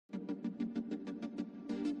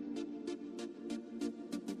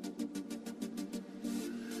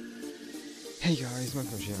Hey guys, my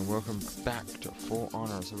here and welcome back to For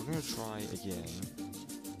Honor. So we're gonna try again.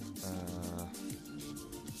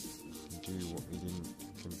 Do what we didn't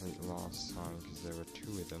complete last time because there were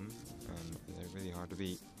two of them, and they're really hard to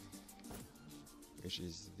beat. Which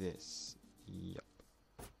is this. Yep.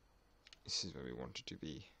 This is where we wanted to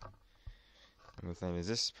be. And the thing is,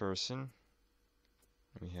 this person.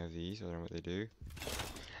 We have these. I don't know what they do.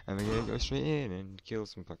 And we're gonna go straight in and kill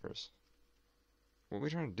some fuckers. What are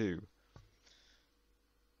we trying to do?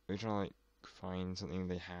 We're trying to like find something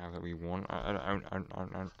they have that we want. I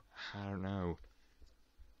don't know.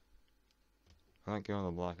 I like going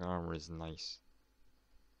the black armor is nice.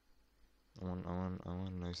 I want to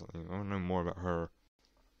know something. I want to know more about her.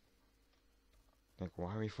 Like,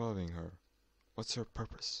 why are we following her? What's her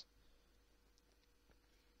purpose?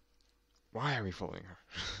 Why are we following her?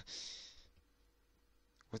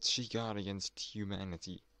 What's she got against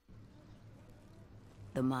humanity?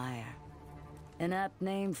 The Mire. An apt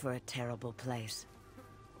name for a terrible place.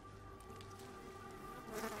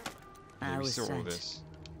 I was sent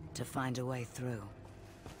to find a way through.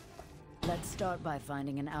 Let's start by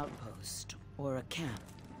finding an outpost, or a camp,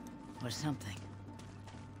 or something.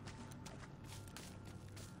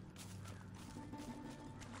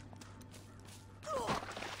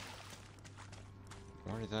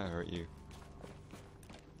 Why did that hurt you?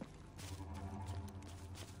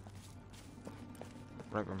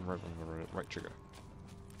 Right trigger.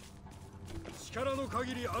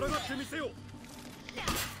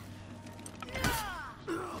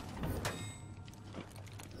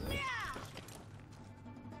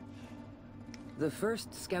 The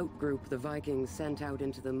first scout group the Vikings sent out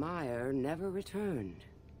into the mire never returned.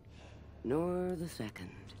 Nor the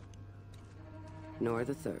second. Nor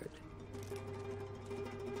the third.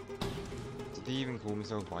 Did they even call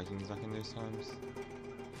themselves Vikings back in those times?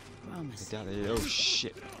 Promise. Oh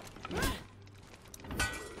shit.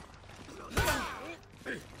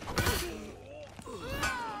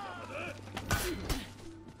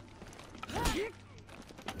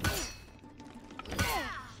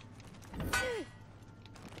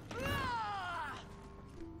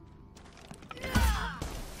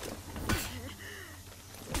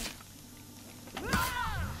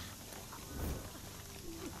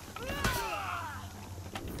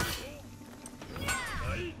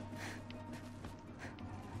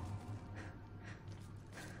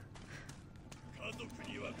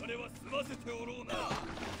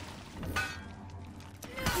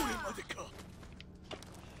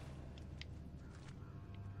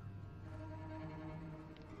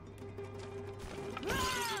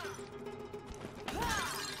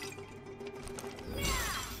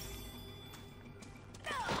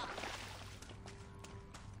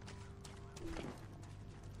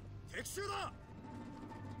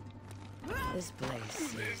 This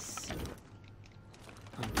place is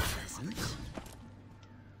unpleasant.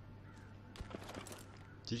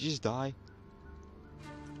 Did you just die?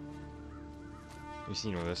 We've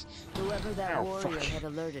seen all this. Whoever that warrior had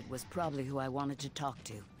alerted was probably who I wanted to talk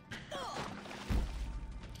to.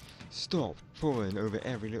 Stop falling over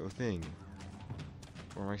every little thing.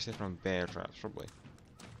 Or am I stepping on bear traps? Probably.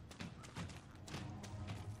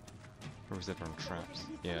 Probably stepping on traps.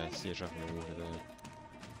 Yeah, I see a trap in the water there.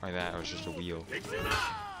 Like that, it was just a wheel.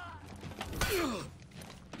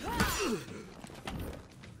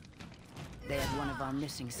 They had one of our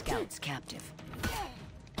missing scouts captive.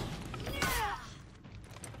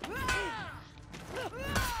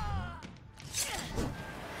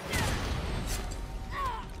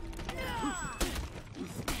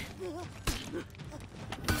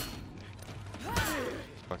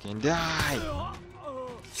 Fucking die!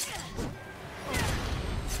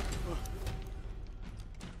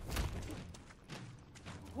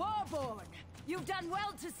 Warborn, you've done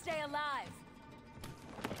well to stay alive.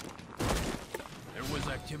 There was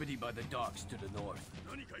activity by the docks to the north.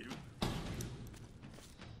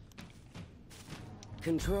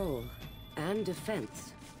 Control and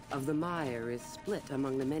defense of the mire is split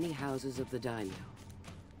among the many houses of the daimyo.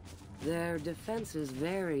 Their defenses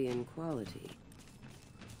vary in quality,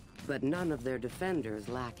 but none of their defenders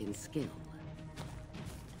lack in skill.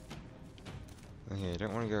 Okay, I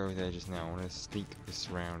don't want to go over there just now. I want to sneak this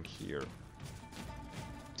round here.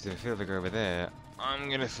 Because if I feel like I go over there, I'm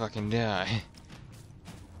gonna fucking die.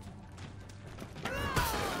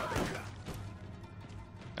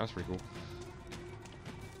 That was pretty cool.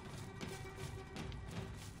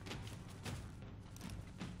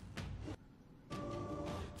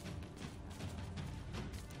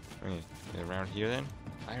 Okay, around here then?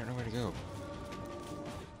 I don't know where to go.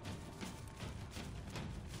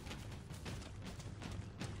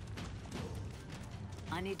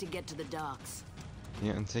 I need to get to the docks.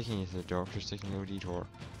 Yeah, I'm taking you to the dock, just taking a little detour.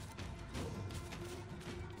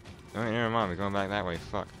 Oh, never mind, we're going back that way,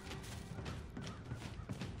 fuck.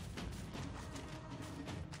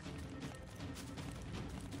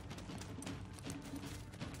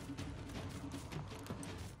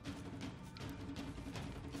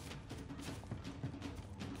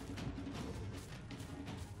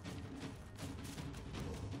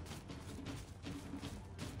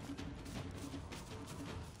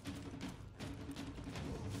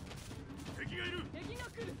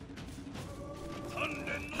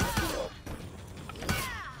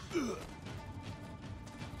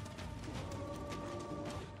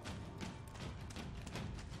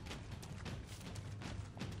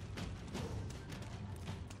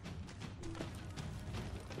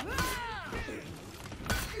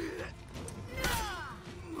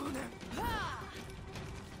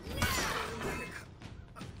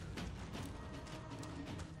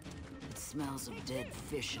 Smells of dead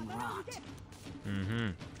fish and rot.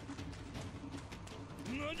 Mm-hmm.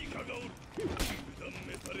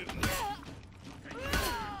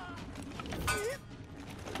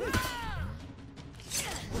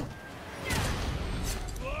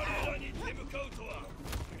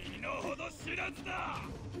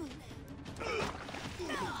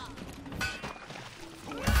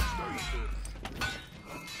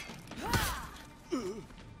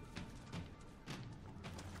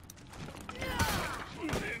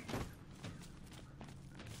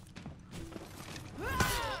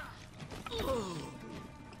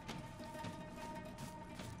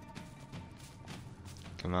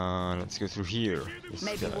 Come on, let's go through here.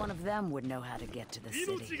 Maybe one of them would know how to get to the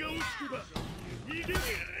city.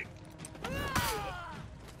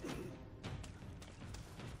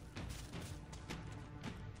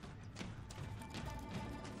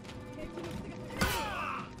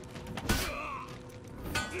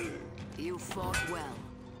 You fought well.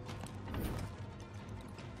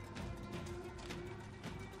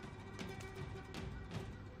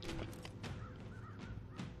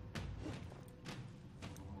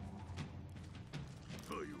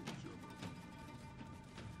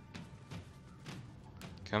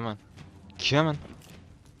 Come on. Come on.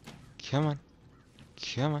 Come on.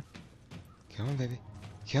 Come on. Come on, baby.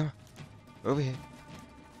 Come on. Over here.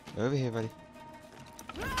 Over here, buddy.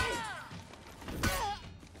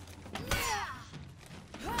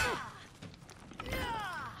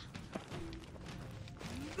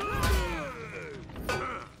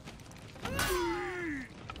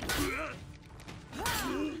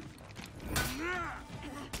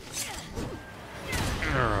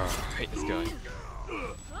 I hate this guy.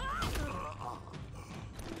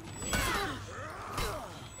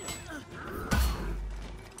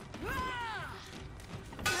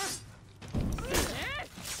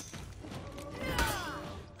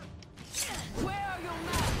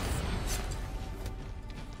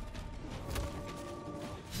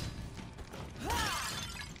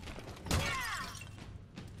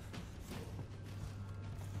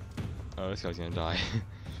 Oh, this guy's gonna die.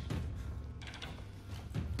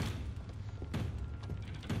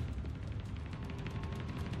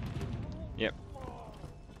 Yep.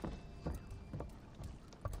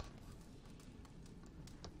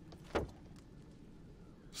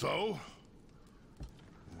 So?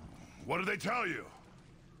 What did they tell you?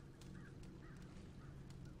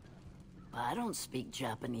 I don't speak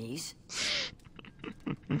Japanese.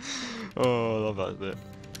 Oh, I love that bit.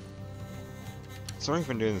 Sorry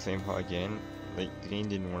for doing the same part again. Like, the game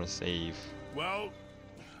didn't want to save. Well,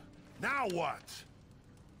 now what?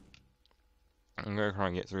 I'm gonna try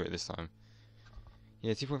and get through it this time.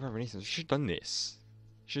 Yeah, 2.5 Renaissance. You should have done this.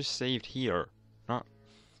 You should have saved here, not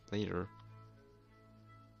later.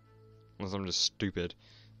 Unless I'm just stupid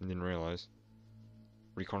and didn't realize.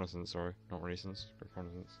 Reconnaissance, sorry, not Renaissance.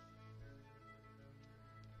 Reconnaissance.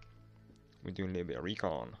 We're doing a little bit of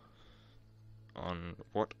recon. On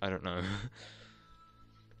what? I don't know.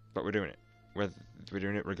 But we're doing it. We're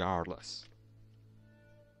doing it regardless.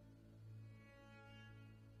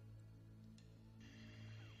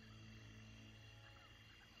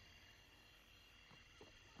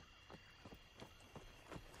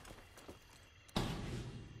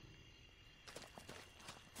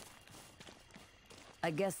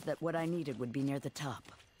 I guessed that what I needed would be near the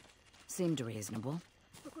top. Seemed reasonable.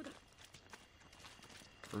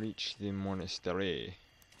 Reach the monastery.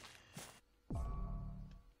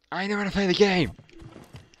 I know how to play the game!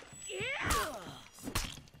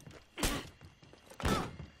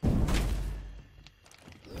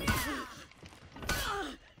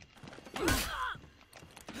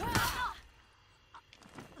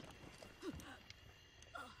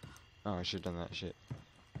 Oh, I should have done that shit.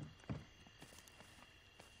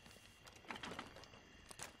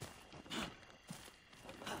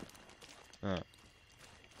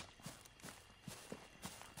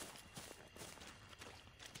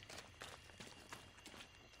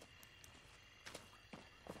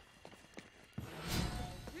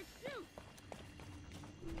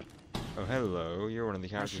 Oh, hello. You're one of the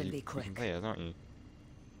characters should you be can quick. play as, aren't you?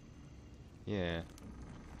 Yeah.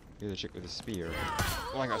 You're the chick with the spear.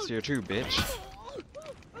 Well, I got spear too, bitch.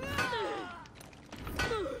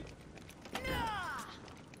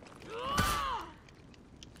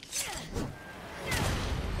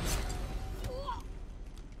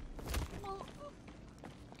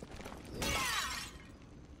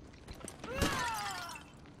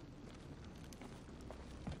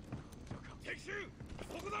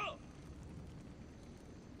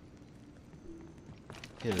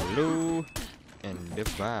 Hello and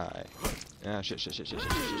goodbye. Ah, shit.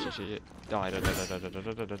 Die.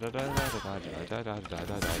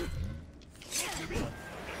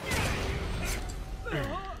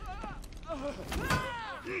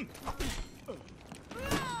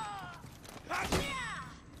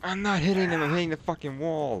 I'm not hitting them, I'm hitting the fucking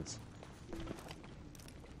walls.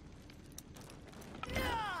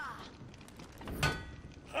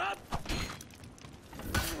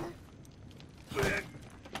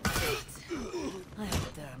 I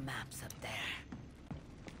hope there are maps up there.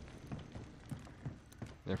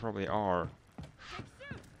 There probably are.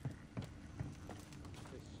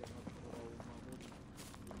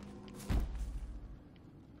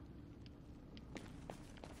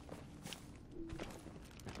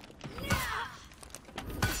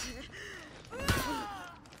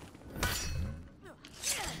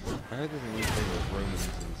 I heard there's a new thing with Romans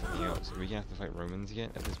and something else. Are we gonna have to fight Romans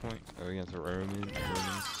again at this point? Are we gonna have to fight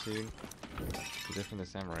Romans soon? Because they're from the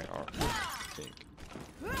samurai arc, I think.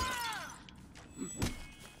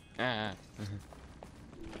 Ah!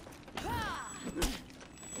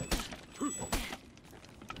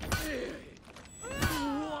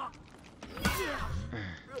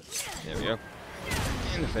 There we go.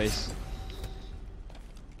 In the face.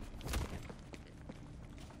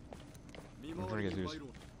 I'm trying to get through as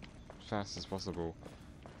fast as possible.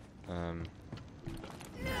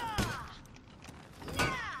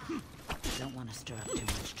 Don't want to stir up too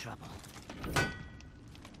much trouble.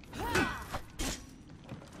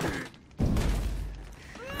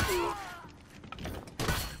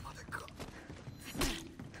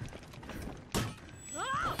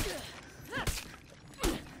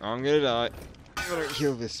 I'm gonna die. I'm gonna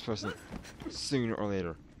kill this person sooner or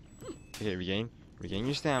later. Okay, regain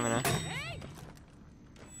your stamina.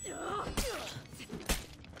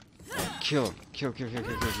 Kill him. Kill.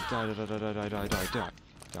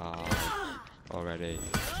 Die. Already.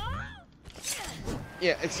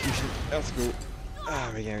 Yeah, execution. That's cool. Ah,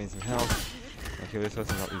 regaining some health. I'll kill this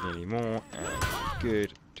person, not losing any more. And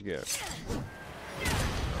good to go.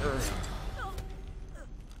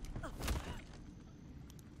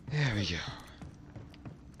 There we go.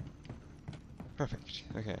 Perfect.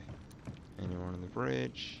 Okay. Anyone on the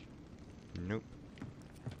bridge? Nope.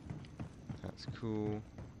 That's cool.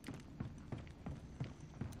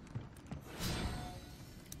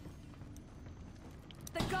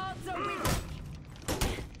 The gods are with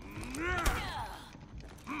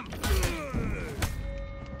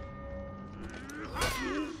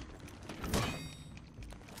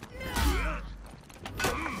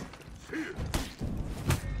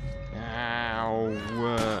Ow!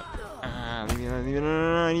 Leave me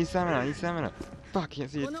alone, no, I need stamina, Fuck, I can't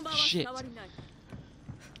see it. Shit! I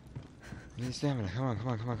need stamina, come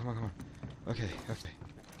on. Okay.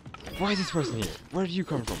 Why is this person here? Where did you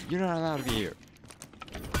come from? You're not allowed to be here.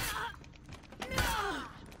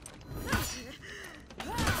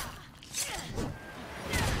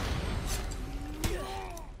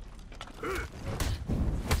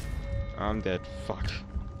 I'm dead, fuck.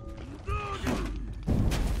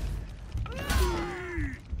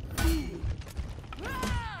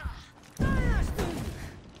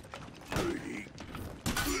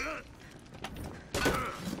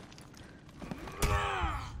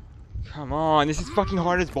 Come on, this is fucking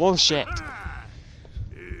hard as bullshit.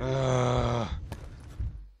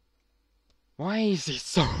 Why is it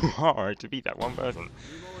so hard to beat that one person?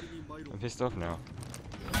 I'm pissed off now.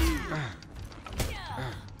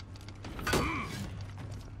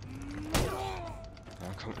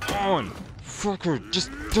 Oh, come on! Fucker,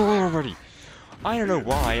 just die already! I don't know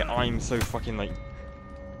why I'm so fucking like...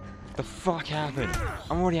 The fuck happened?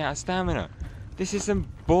 I'm already out of stamina. This is some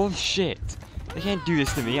bullshit. They can't do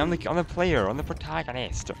this to me. I'm the player. I'm the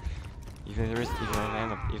protagonist. Even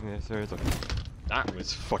if there is. That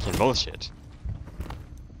was fucking bullshit.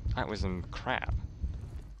 That was some crap.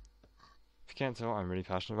 If you can't tell, I'm really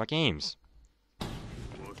passionate about games.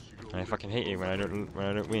 And I fucking hate it when I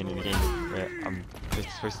don't win in a game where I'm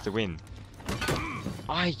supposed to win.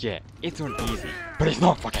 I get it's not easy, but it's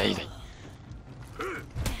not fucking easy.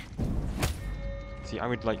 See,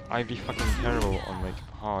 I'd be fucking terrible on like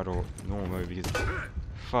hard or normal because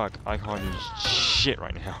fuck, I can't do shit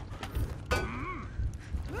right now.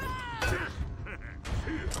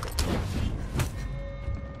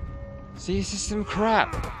 See, this is some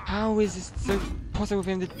crap. How is this so possible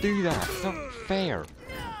for him to do that? It's not fair.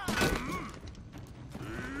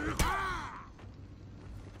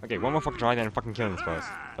 Okay, one more fucking try, then I'm fucking killing this first.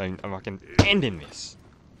 I'm fucking ending this.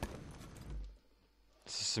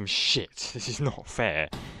 This is some shit. This is not fair.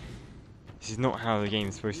 This is not how the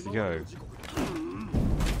game's supposed to go.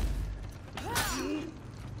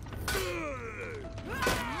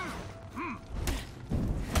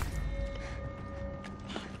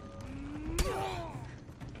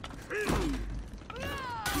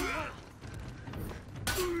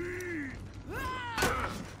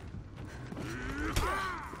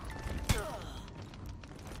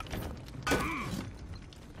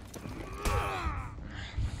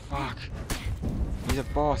 Fuck. He's a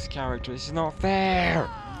boss character. This is not fair.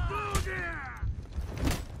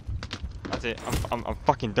 That's it. I'm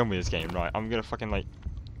fucking done with this game. Right. I'm gonna fucking like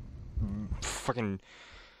fucking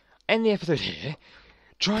end the episode here.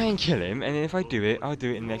 Try and kill him, and then if I do it, I'll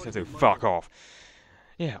do it in the next episode. Fuck off.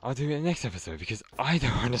 Yeah, I'll do it in the next episode because I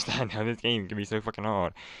don't understand how this game can be so fucking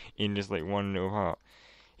hard in just like one little part.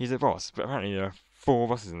 He's a boss, but apparently there are 4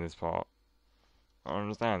 bosses in this part. I don't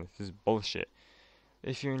understand. This is bullshit.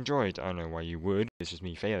 If you enjoyed, I don't know why you would, it's just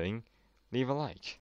me failing, leave a like.